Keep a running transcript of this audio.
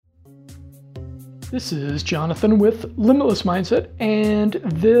This is Jonathan with Limitless Mindset, and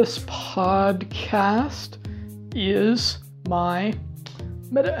this podcast is my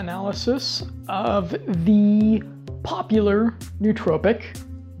meta-analysis of the popular nootropic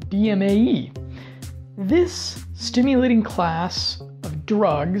DMAE. This stimulating class of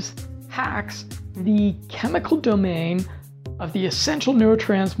drugs hacks the chemical domain of the essential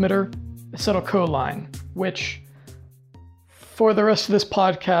neurotransmitter acetylcholine, which for the rest of this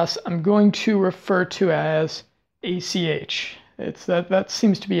podcast, I'm going to refer to as ACH. That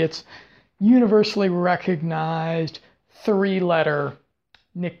seems to be its universally recognized three-letter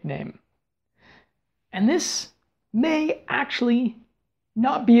nickname. And this may actually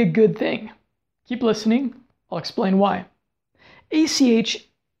not be a good thing. Keep listening, I'll explain why. ACH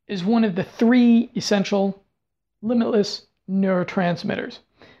is one of the three essential limitless neurotransmitters.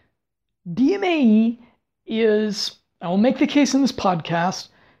 DMAE is, I will make the case in this podcast,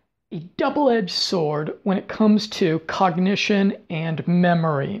 a double-edged sword when it comes to cognition and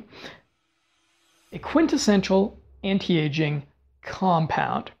memory. A quintessential anti-aging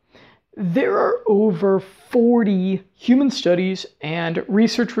compound. There are over 40 human studies and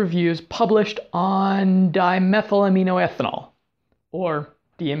research reviews published on dimethylaminoethanol, or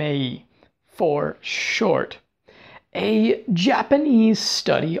DMAE for short. A Japanese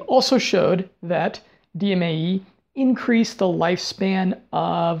study also showed that DMAE increased the lifespan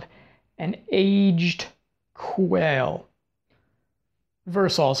of an aged quail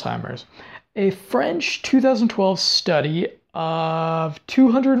versus Alzheimer's. A French 2012 study of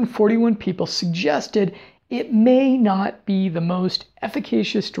 241 people suggested it may not be the most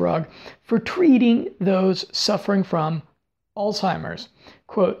efficacious drug for treating those suffering from Alzheimer's.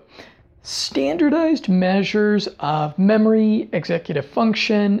 Quote, standardized measures of memory, executive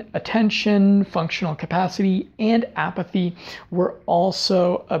function, attention, functional capacity, and apathy were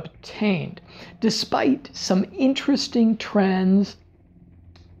also obtained. Despite some interesting trends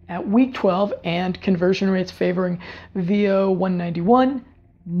at week 12 and conversion rates favoring VO191,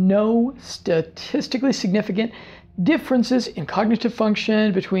 no statistically significant differences in cognitive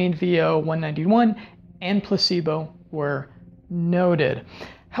function between VO191 and placebo were noted.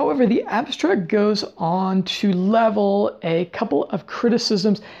 However, the abstract goes on to level a couple of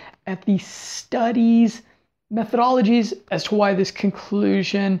criticisms at the study's methodologies as to why this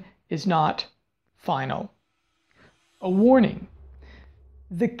conclusion is not final. A warning.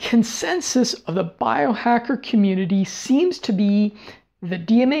 The consensus of the biohacker community seems to be that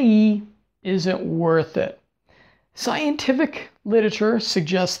DMAE isn't worth it. Scientific literature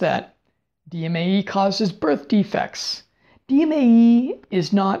suggests that DMAE causes birth defects. DMAE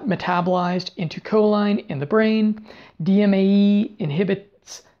is not metabolized into choline in the brain. DMAE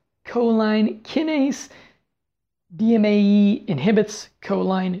inhibits choline kinase. DMAE inhibits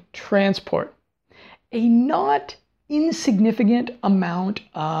choline transport. A not insignificant amount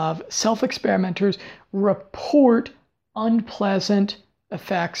of self-experimenters report unpleasant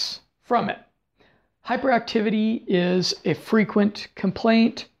effects from it. Hyperactivity is a frequent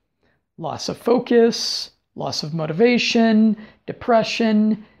complaint, loss of focus, loss of motivation,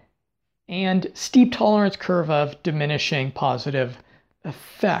 depression, and steep tolerance curve of diminishing positive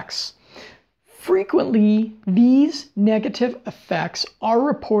effects. Frequently, these negative effects are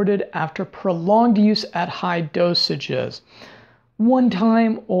reported after prolonged use at high dosages.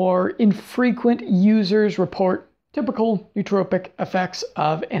 One-time or infrequent users report typical nootropic effects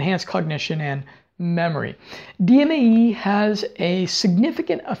of enhanced cognition and memory. DMAE has a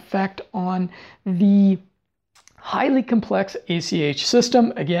significant effect on the highly complex ACH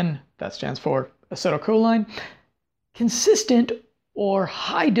system. Again, that stands for acetylcholine. Consistent or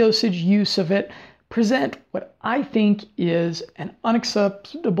high dosage use of it present what I think is an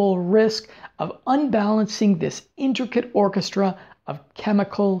unacceptable risk of unbalancing this intricate orchestra of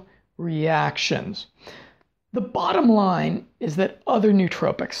chemical reactions. The bottom line is that other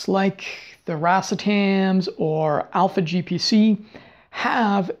nootropics like the racetams or alpha GPC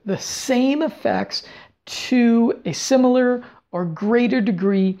have the same effects to a similar or greater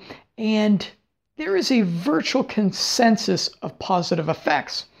degree, and there is a virtual consensus of positive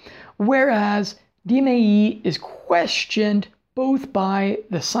effects, whereas DMAE is questioned both by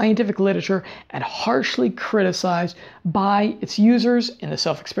the scientific literature and harshly criticized by its users in the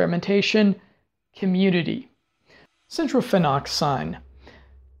self-experimentation community. Centrophenoxine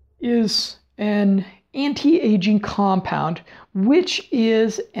is an anti-aging compound which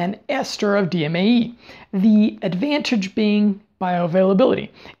is an ester of DMAE, the advantage being bioavailability.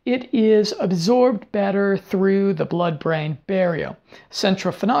 It is absorbed better through the blood-brain barrier.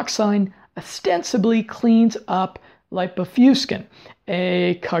 Centrophenoxine ostensibly cleans up lipofuscin,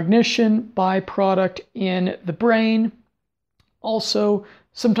 a cognition byproduct in the brain, also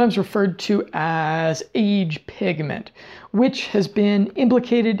sometimes referred to as age pigment, which has been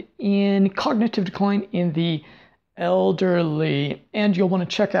implicated in cognitive decline in the elderly. And you'll want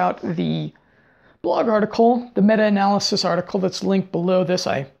to check out the blog article, the meta-analysis article that's linked below this.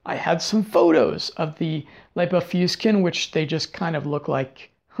 I had some photos of the lipofuscin, which they just kind of look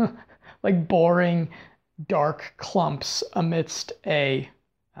like like boring dark clumps amidst a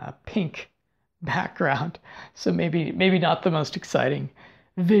pink background. So maybe not the most exciting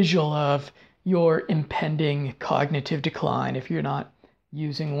visual of your impending cognitive decline if you're not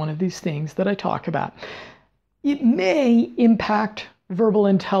using one of these things that I talk about. It may impact verbal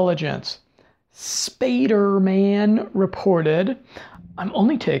intelligence. Spaderman reported, I'm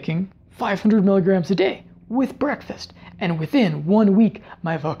only taking 500 milligrams a day with breakfast, and within 1 week,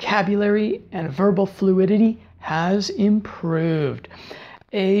 my vocabulary and verbal fluidity has improved.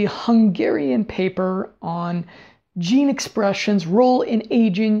 A Hungarian paper on gene expression's role in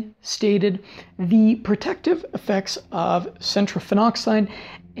aging stated the protective effects of centrophenoxine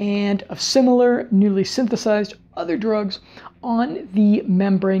and of similar newly synthesized other drugs on the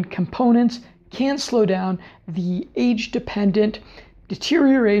membrane components can slow down the age-dependent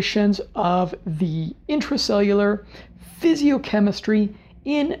deteriorations of the intracellular physiochemistry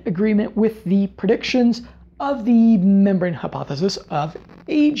in agreement with the predictions of the membrane hypothesis of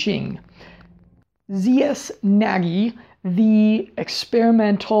aging. Z.S. Nagy, the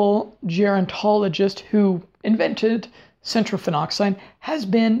experimental gerontologist who invented centrophenoxine, has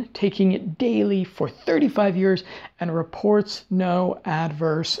been taking it daily for 35 years and reports no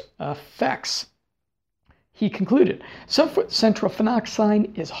adverse effects. He concluded,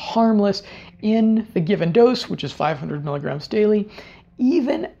 centrophenoxine is harmless in the given dose, which is 500 milligrams daily,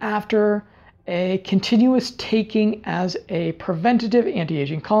 even after a continuous taking as a preventative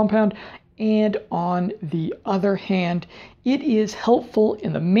anti-aging compound. And on the other hand, it is helpful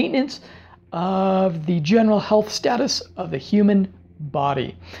in the maintenance of the general health status of the human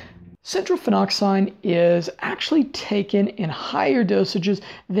body. Centrophenoxine is actually taken in higher dosages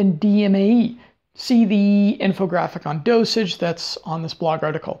than DMAE. See the infographic on dosage that's on this blog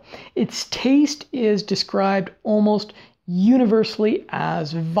article. Its taste is described almost universally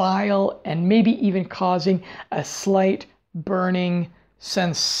as vile and maybe even causing a slight burning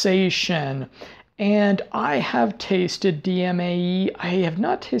sensation. And I have tasted DMAE. I have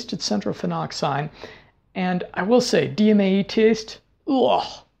not tasted centrophenoxine. And I will say, DMAE taste,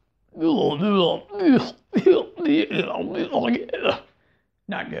 not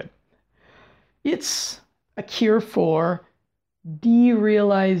good. It's a cure for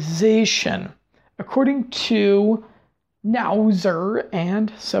derealization, according to Nauser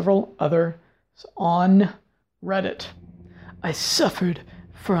and several others on Reddit. I suffered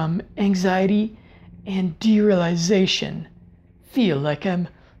from anxiety and derealization. Feel like I'm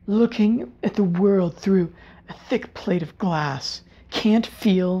looking at the world through a thick plate of glass. Can't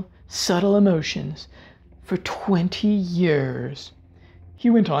feel subtle emotions for 20 years. He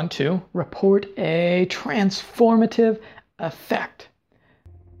went on to report a transformative effect.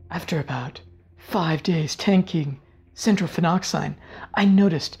 After about 5 days taking centrophenoxine, I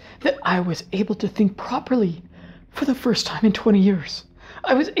noticed that I was able to think properly for the first time in 20 years.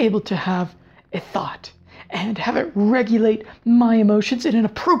 I was able to have a thought and have it regulate my emotions in an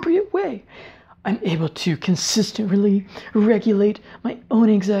appropriate way. I'm able to consistently regulate my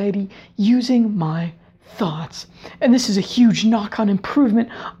own anxiety using my thoughts. And this is a huge knock-on improvement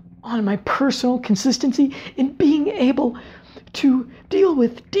on my personal consistency in being able to deal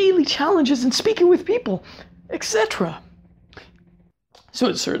with daily challenges and speaking with people, etc. So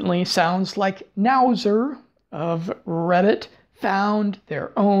it certainly sounds like Nauser of Reddit found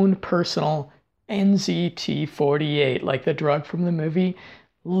their own personal NZT48, like the drug from the movie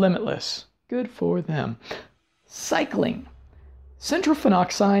Limitless. Good for them. Cycling.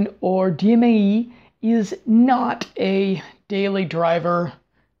 Centrophenoxine, or DMAE, is not a daily driver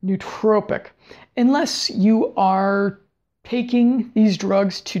nootropic. Unless you are taking these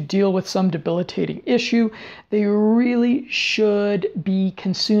drugs to deal with some debilitating issue, they really should be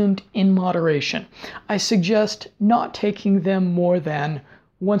consumed in moderation. I suggest not taking them more than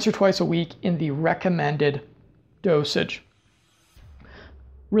once or twice a week in the recommended dosage.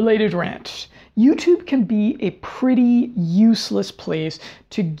 Related rant. YouTube can be a pretty useless place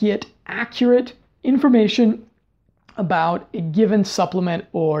to get accurate information about a given supplement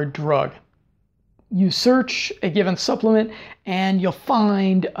or drug. You search a given supplement and you'll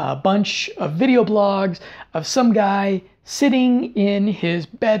find a bunch of video blogs of some guy sitting in his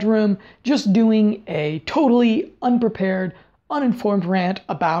bedroom, just doing a totally unprepared, uninformed rant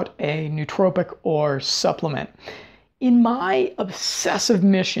about a nootropic or supplement. In my obsessive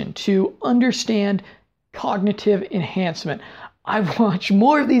mission to understand cognitive enhancement, I watch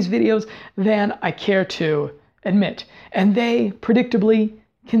more of these videos than I care to admit. And they predictably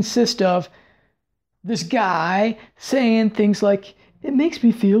consist of this guy saying things like, "It makes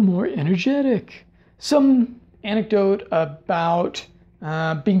me feel more energetic." Some anecdote about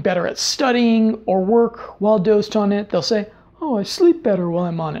being better at studying or work while dosed on it. They'll say, "Oh, I sleep better while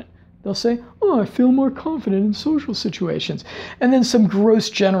I'm on it." They'll say, "Oh, I feel more confident in social situations." And then some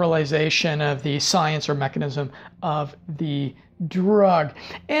gross generalization of the science or mechanism of the drug.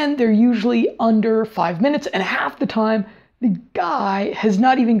 And they're usually under 5 minutes, and half the time the guy has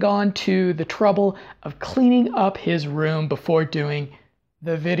not even gone to the trouble of cleaning up his room before doing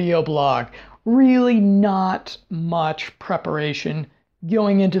the video blog. Really not much preparation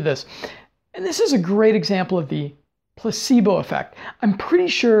going into this. And this is a great example of the placebo effect. I'm pretty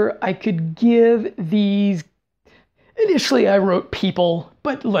sure I could give these, initially I wrote people,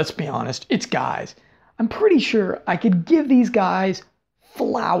 but let's be honest, it's guys. I'm pretty sure I could give these guys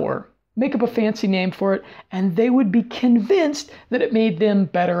flour, make up a fancy name for it, and they would be convinced that it made them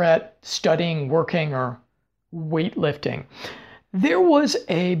better at studying, working, or weightlifting. There was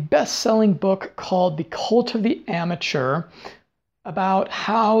a best-selling book called The Cult of the Amateur about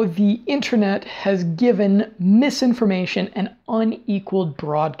how the internet has given misinformation an unequaled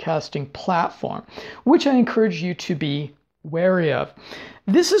broadcasting platform, which I encourage you to be wary of.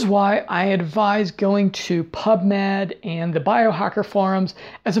 This is why I advise going to PubMed and the biohacker forums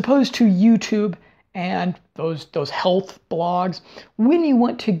as opposed to YouTube and those health blogs when you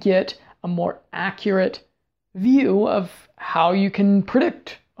want to get a more accurate view of how you can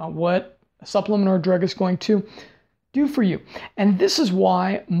predict what a supplement or drug is going to do for you. And this is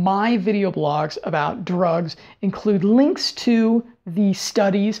why my video blogs about drugs include links to the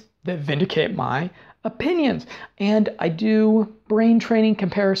studies that vindicate my opinions. And I do brain training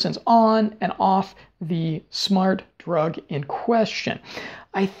comparisons on and off the smart drug in question.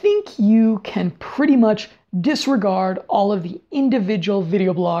 I think you can pretty much disregard all of the individual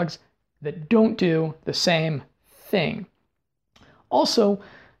video blogs that don't do the same thing. Also,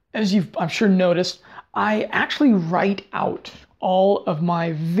 as you've, I'm sure, noticed, I actually write out all of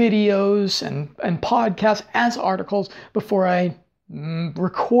my videos and podcasts as articles before I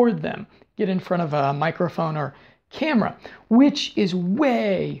record them, get in front of a microphone or camera, which is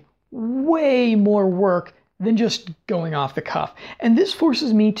way, way more work than just going off the cuff. And this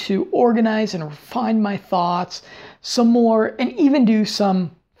forces me to organize and refine my thoughts some more and even do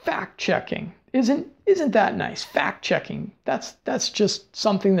some fact checking. Isn't that nice? Fact checking. That's just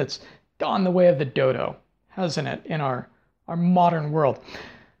something that's gone the way of the dodo, hasn't it, in our modern world.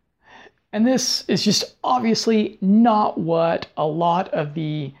 And this is just obviously not what a lot of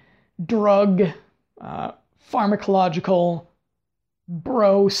the drug, pharmacological,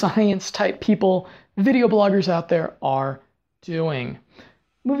 bro science type people, video bloggers out there are doing.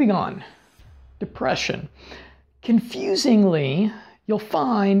 Moving on, depression. Confusingly, you'll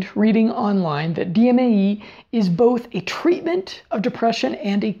find reading online that DMAE is both a treatment of depression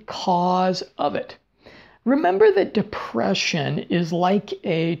and a cause of it. Remember that depression is like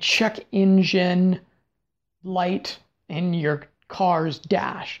a check engine light in your car's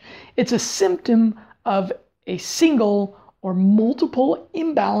dash. It's a symptom of a single or multiple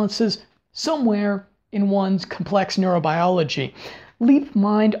imbalances somewhere in one's complex neurobiology. Leap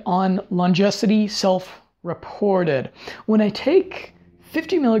Mind on Longecity self-reported. When I take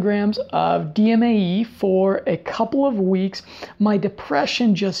 50 milligrams of DMAE for a couple of weeks, my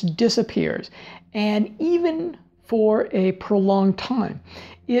depression just disappears. And even for a prolonged time.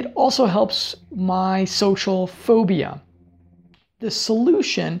 It also helps my social phobia. The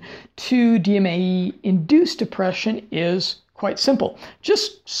solution to DMAE-induced depression is quite simple.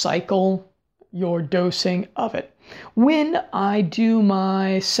 Just cycle your dosing of it. When I do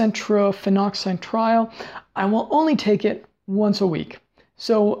my centrophenoxime trial, I will only take it once a week.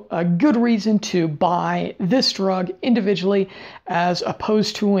 So a good reason to buy this drug individually as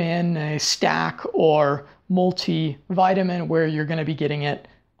opposed to in a stack or multivitamin where you're going to be getting it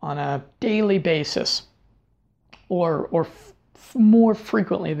on a daily basis or more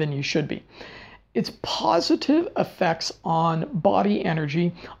frequently than you should be. Its positive effects on body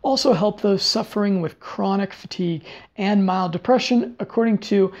energy also help those suffering with chronic fatigue and mild depression, according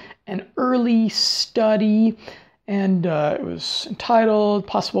to an early study. And it was entitled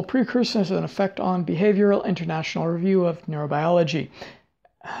Possible Precursors and Effect on Behavioral International Review of Neurobiology.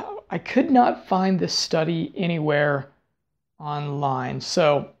 I could not find this study anywhere online,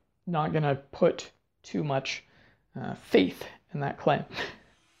 so not going to put too much faith in that claim.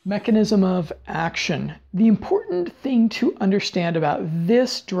 Mechanism of action. The important thing to understand about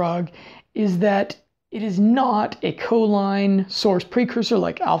this drug is that it is not a choline source precursor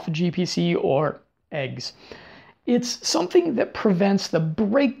like alpha-GPC or eggs. It's something that prevents the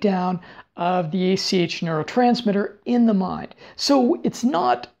breakdown of the ACH neurotransmitter in the mind. So it's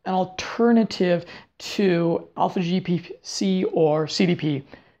not an alternative to alpha-GPC or CDP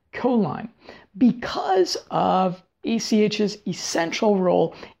choline. Because of ACH's essential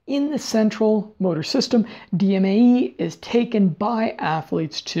role in the central motor system, DMAE is taken by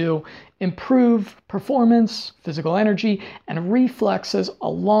athletes to improve performance, physical energy, and reflexes,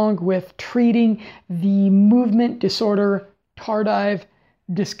 along with treating the movement disorder tardive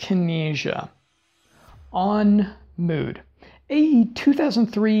dyskinesia. On mood. A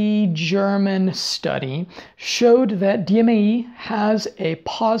 2003 German study showed that DMAE has a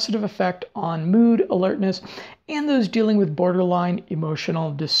positive effect on mood, alertness, and those dealing with borderline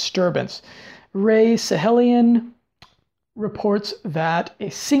emotional disturbance. Ray Sahelian reports that a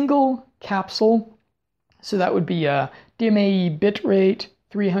single capsule, so that would be a DMAE bit rate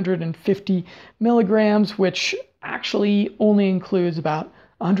 350 milligrams, which actually only includes about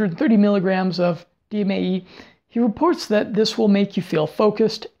 130 milligrams of DMAE. He reports that this will make you feel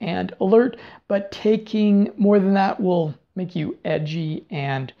focused and alert, but taking more than that will make you edgy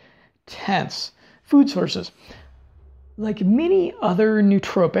and tense. Food sources. Like many other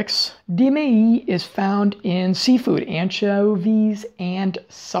nootropics, DMAE is found in seafood, anchovies, and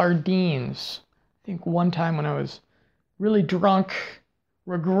sardines. I think one time when I was really drunk,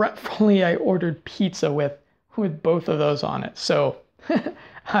 regretfully, I ordered pizza with both of those on it. So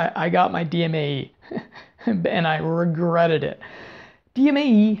I got my DMAE. And I regretted it.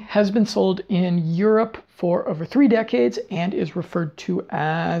 DMAE has been sold in Europe for over 3 decades and is referred to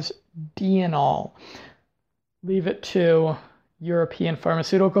as Dianol. Leave it to European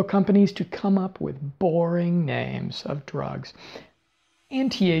pharmaceutical companies to come up with boring names of drugs.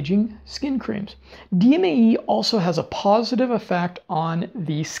 Anti-aging skin creams. DMAE also has a positive effect on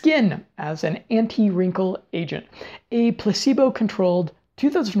the skin as an anti-wrinkle agent. A placebo-controlled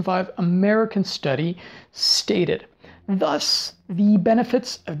 2005 American study stated, thus, the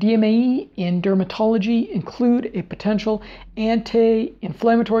benefits of DMAE in dermatology include a potential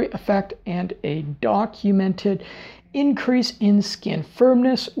anti-inflammatory effect and a documented increase in skin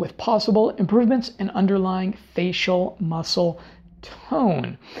firmness with possible improvements in underlying facial muscle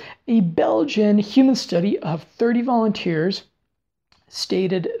tone. A Belgian human study of 30 volunteers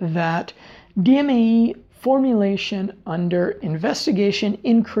stated that DMAE formulation under investigation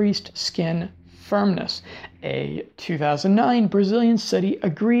increased skin firmness. A 2009 Brazilian study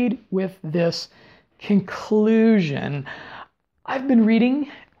agreed with this conclusion. I've been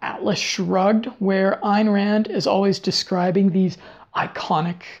reading Atlas Shrugged, where Ayn Rand is always describing these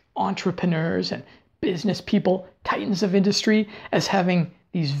iconic entrepreneurs and business people, titans of industry, as having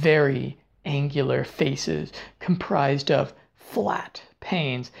these very angular faces comprised of flat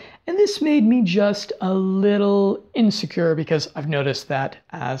panes. And this made me just a little insecure because I've noticed that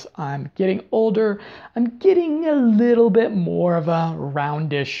as I'm getting older, I'm getting a little bit more of a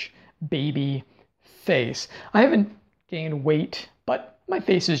roundish baby face. I haven't gained weight, but my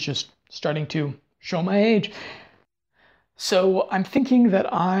face is just starting to show my age. So I'm thinking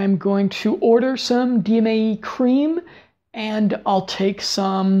that I'm going to order some DMAE cream, and I'll take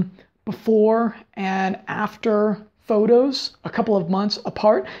some before and after photos a couple of months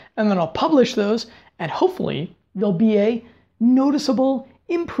apart, and then I'll publish those, and hopefully there'll be a noticeable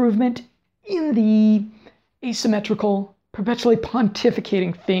improvement in the asymmetrical, perpetually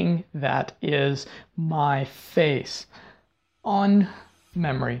pontificating thing that is my face. On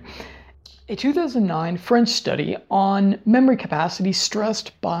memory. A 2009 French study on memory capacity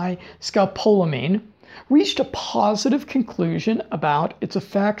stressed by scopolamine reached a positive conclusion about its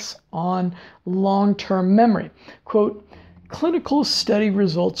effects on long-term memory. Quote, clinical study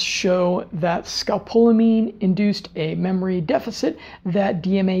results show that scopolamine induced a memory deficit, that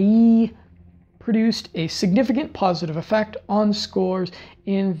DMAE produced a significant positive effect on scores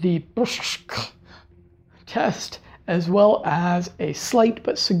in the test, as well as a slight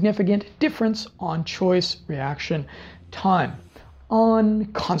but significant difference on choice reaction time. On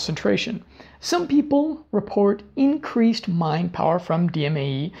concentration. Some people report increased mind power from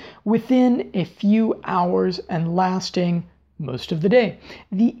DMAE within a few hours and lasting most of the day.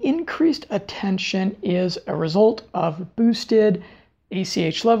 The increased attention is a result of boosted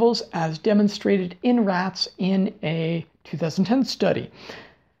ACH levels as demonstrated in rats in a 2010 study.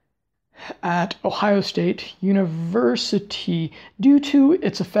 at Ohio State University. Due to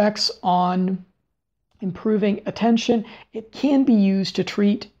its effects on improving attention, it can be used to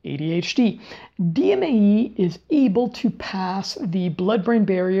treat ADHD. DMAE is able to pass the blood-brain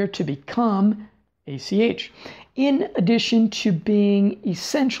barrier to become ACH. In addition to being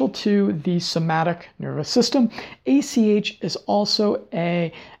essential to the somatic nervous system, ACH is also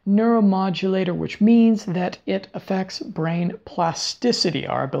a neuromodulator, which means that it affects brain plasticity,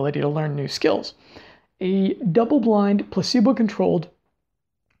 our ability to learn new skills. A double-blind, placebo-controlled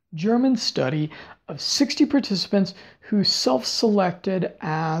German study of 60 participants who self-selected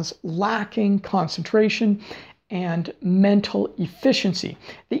as lacking concentration and mental efficiency.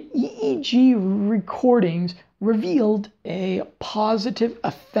 The EEG recordings revealed a positive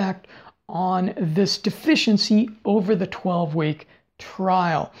effect on this deficiency over the 12-week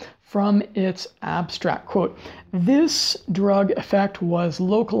trial. From its abstract quote, this drug effect was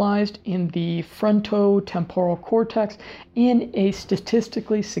localized in the frontotemporal cortex in a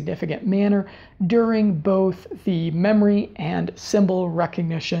statistically significant manner during both the memory and symbol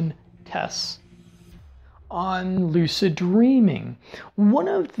recognition tests. On lucid dreaming, one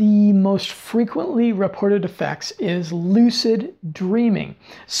of the most frequently reported effects is lucid dreaming.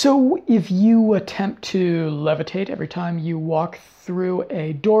 So if you attempt to levitate every time you walk through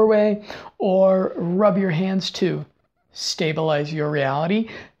a doorway or rub your hands to stabilize your reality,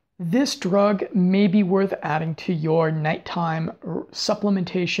 this drug may be worth adding to your nighttime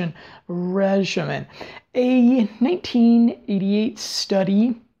supplementation regimen. A 1988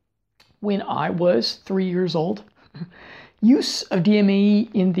 study, when I was 3 years old, use of DMAE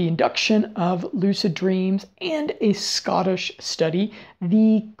in the induction of lucid dreams, and a Scottish study,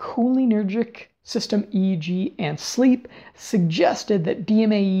 the cholinergic system, EEG, and sleep, suggested that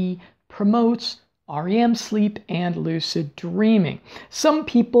DMAE promotes REM sleep and lucid dreaming. Some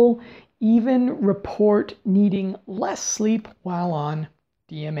people even report needing less sleep while on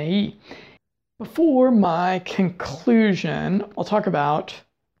DMAE. Before my conclusion, I'll talk about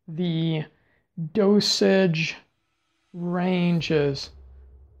the dosage ranges.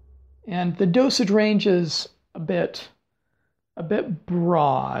 And the dosage range is a bit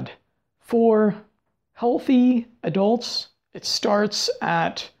broad. For healthy adults, it starts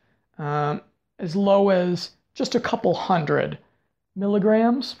at as low as just a couple hundred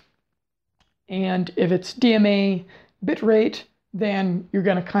milligrams. And if it's DMA bit rate, then you're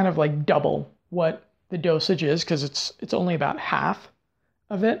going to kind of like double what the dosage is, because it's only about half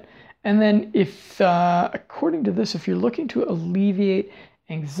of it. And then if, according to this, if you're looking to alleviate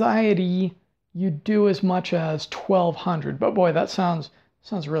anxiety, you do as much as 1200. But boy, that sounds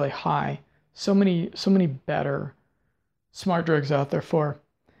really high. So many better smart drugs out there for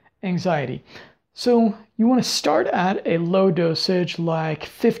anxiety. So you want to start at a low dosage like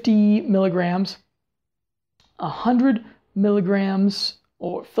 50 milligrams, 100 milligrams,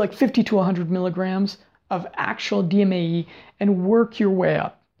 or like 50 to 100 milligrams of actual DMAE, and work your way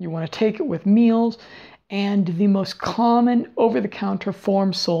up. You want to take it with meals, and the most common over-the-counter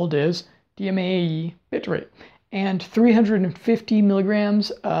form sold is DMAE bitrate. And 350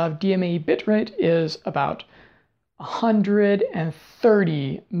 milligrams of DMAE bitrate is about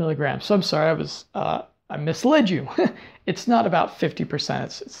 130 milligrams. So I'm sorry, I misled you. It's not about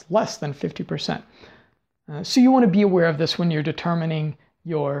 50%, it's less than 50%. So you want to be aware of this when you're determining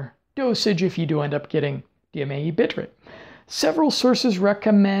your dosage if you do end up getting DMAE bitrate. Several sources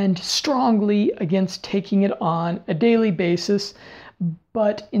recommend strongly against taking it on a daily basis,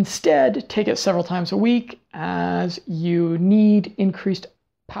 but instead take it several times a week as you need increased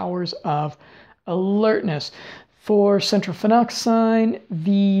powers of alertness. For centrophenoxime,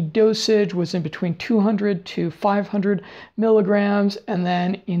 the dosage was in between 200 to 500 milligrams, and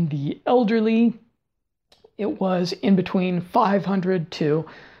then in the elderly, it was in between 500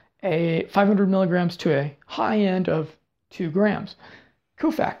 milligrams to a high end of 2 grams.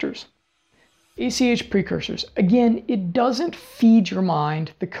 Cofactors. ACH precursors. Again, it doesn't feed your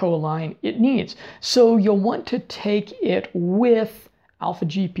mind the choline it needs. So you'll want to take it with alpha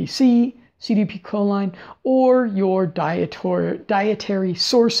GPC, CDP choline, or your dietary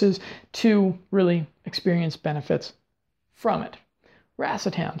sources to really experience benefits from it.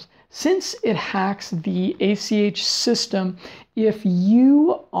 Racetams. Since it hacks the ACH system, if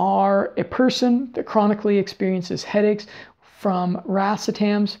you are a person that chronically experiences headaches from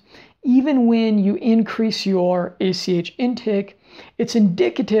racetams, even when you increase your ACH intake, it's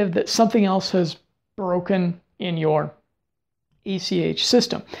indicative that something else has broken in your ACH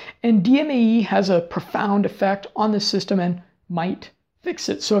system. And DMAE has a profound effect on the system and might fix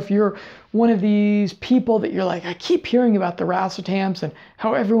it. So if you're one of these people that you're like, I keep hearing about the racetams and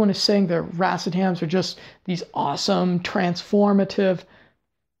how everyone is saying the racetams are just these awesome, transformative,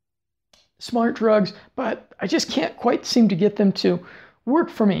 smart drugs, but I just can't quite seem to get them to work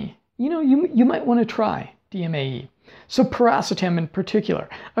for me. You might want to try DMAE. So piracetam in particular.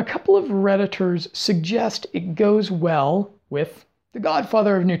 A couple of Redditors suggest it goes well with the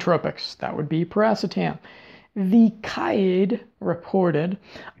godfather of nootropics. That would be piracetam. The Kaid reported,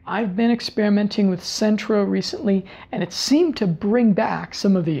 I've been experimenting with Centro recently, and it seemed to bring back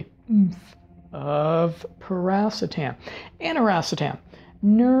some of the oomph of piracetam. Aniracetam.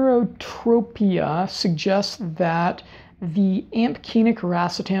 Neurotropia suggests that the ampkenic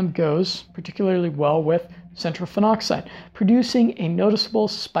racetam goes particularly well with centrophenoxide, producing a noticeable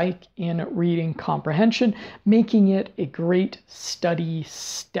spike in reading comprehension, making it a great study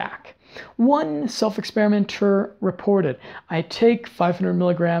stack. One self-experimenter reported, I take 500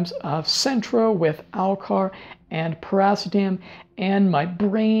 milligrams of Centro with Alcar and piracetam, and my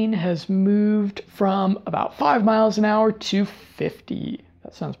brain has moved from about 5 miles an hour to 50.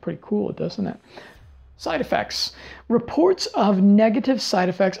 That sounds pretty cool, doesn't it? Side effects. Reports of negative side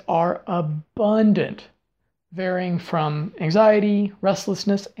effects are abundant, varying from anxiety,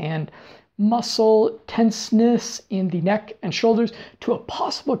 restlessness, and muscle tenseness in the neck and shoulders to a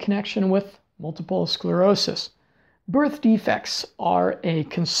possible connection with multiple sclerosis. Birth defects are a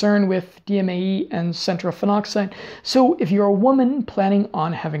concern with DMAE and centrophenoxide. So if you're a woman planning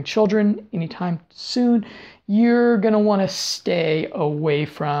on having children anytime soon, you're going to want to stay away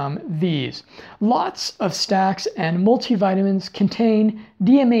from these. Lots of stacks and multivitamins contain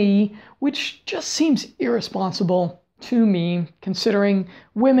DMAE, which just seems irresponsible to me, considering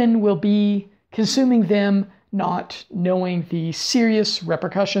women will be consuming them not knowing the serious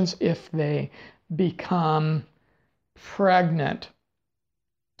repercussions if they become pregnant.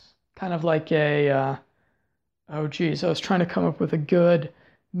 Kind of like I was trying to come up with a good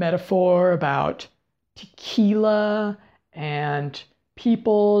metaphor about tequila and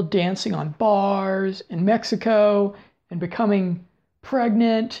people dancing on bars in Mexico and becoming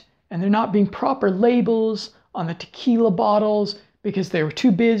pregnant, and there not being proper labels on the tequila bottles because they were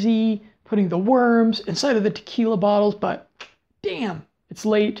too busy putting the worms inside of the tequila bottles. But damn, it's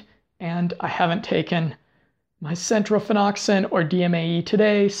late and I haven't taken my centrophenoxin or DMAE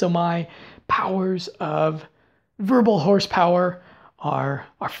today, so my powers of verbal horsepower are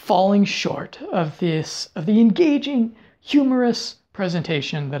falling short of the engaging, humorous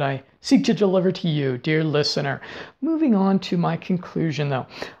presentation that I seek to deliver to you, dear listener. Moving on to my conclusion, though.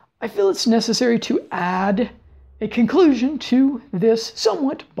 I feel it's necessary to add a conclusion to this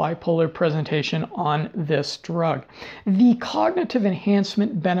somewhat bipolar presentation on this drug. The cognitive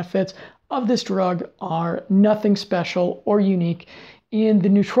enhancement benefits of this drug are nothing special or unique in the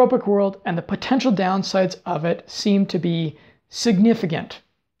nootropic world, and the potential downsides of it seem to be significant.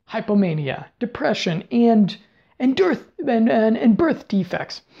 Hypomania, depression, and birth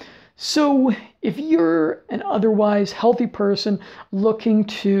defects. So if you're an otherwise healthy person looking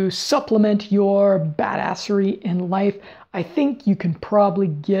to supplement your badassery in life, I think you can probably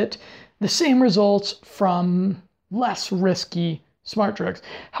get the same results from less risky smart drugs.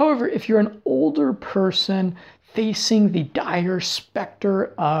 However, if you're an older person facing the dire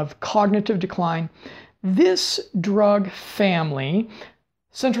specter of cognitive decline, this drug family,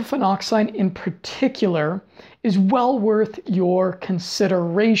 centrophenoxide in particular, is well worth your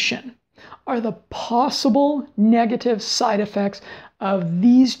consideration. Are the possible negative side effects of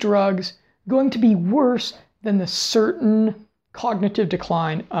these drugs going to be worse than the certain cognitive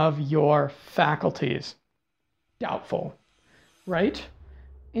decline of your faculties? Doubtful, right?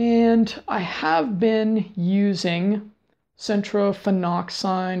 And I have been using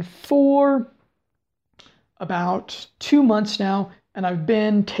centrophenoxide for about 2 months now, and I've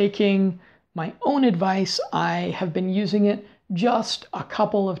been taking my own advice. I have been using it just a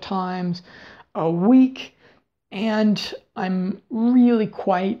couple of times a week, and I'm really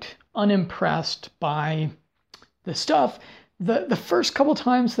quite unimpressed by the stuff. The first couple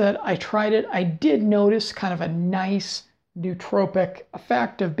times that I tried it, I did notice kind of a nice nootropic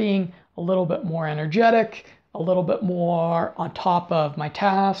effect of being a little bit more energetic, a little bit more on top of my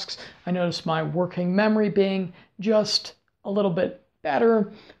tasks. I noticed my working memory being just a little bit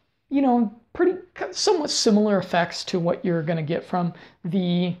better. Pretty somewhat similar effects to what you're going to get from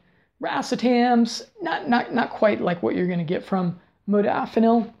the racetams. Not quite like what you're going to get from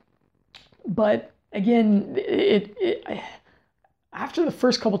modafinil, but again, after the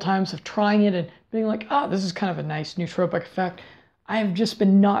first couple times of trying it and being like, this is kind of a nice nootropic effect, I've just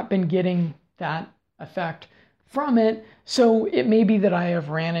not been getting that effect from it. So it may be that I have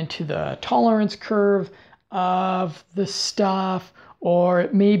ran into the tolerance curve of the stuff, or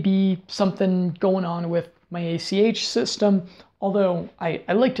it may be something going on with my ACH system. Although I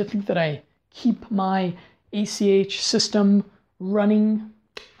like to think that I keep my ACH system running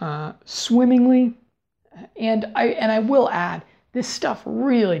swimmingly. And I will add, this stuff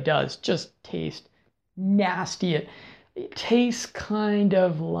really does just taste nasty. It tastes kind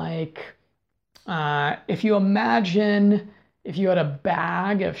of like, if you imagine if you had a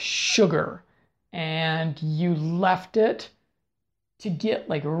bag of sugar and you left it to get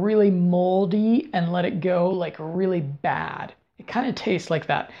like really moldy and let it go like really bad. It kind of tastes like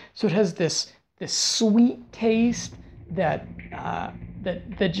that. So it has this sweet taste that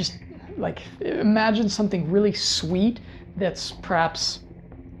just like, imagine something really sweet that's perhaps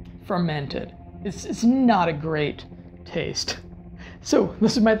fermented. It's not a great taste. So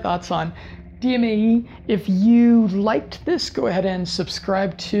those are my thoughts on DMAE. If you liked this, go ahead and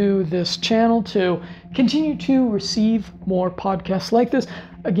subscribe to this channel to continue to receive more podcasts like this.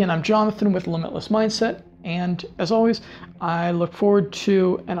 Again, I'm Jonathan with Limitless Mindset, and as always, I look forward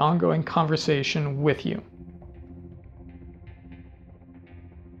to an ongoing conversation with you.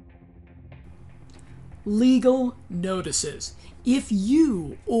 Legal notices. If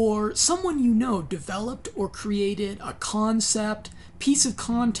you or someone you know developed or created a concept, piece of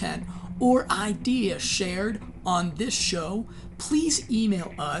content, or idea shared on this show, please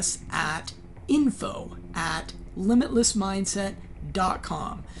email us at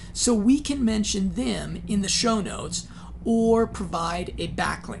info@limitlessmindset.com so we can mention them in the show notes or provide a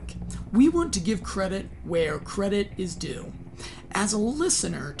backlink. We want to give credit where credit is due. As a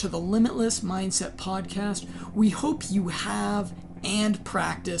listener to the Limitless Mindset podcast, we hope you have and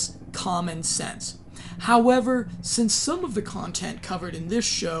practice common sense. However, since some of the content covered in this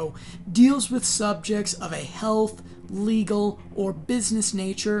show deals with subjects of a health, legal, or business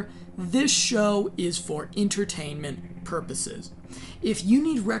nature, this show is for entertainment purposes. If you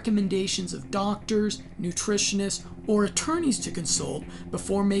need recommendations of doctors, nutritionists, or attorneys to consult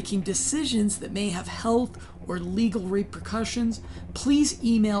before making decisions that may have health or legal repercussions, please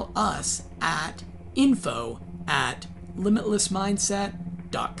email us at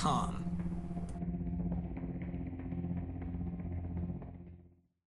info@limitlessmindset.com.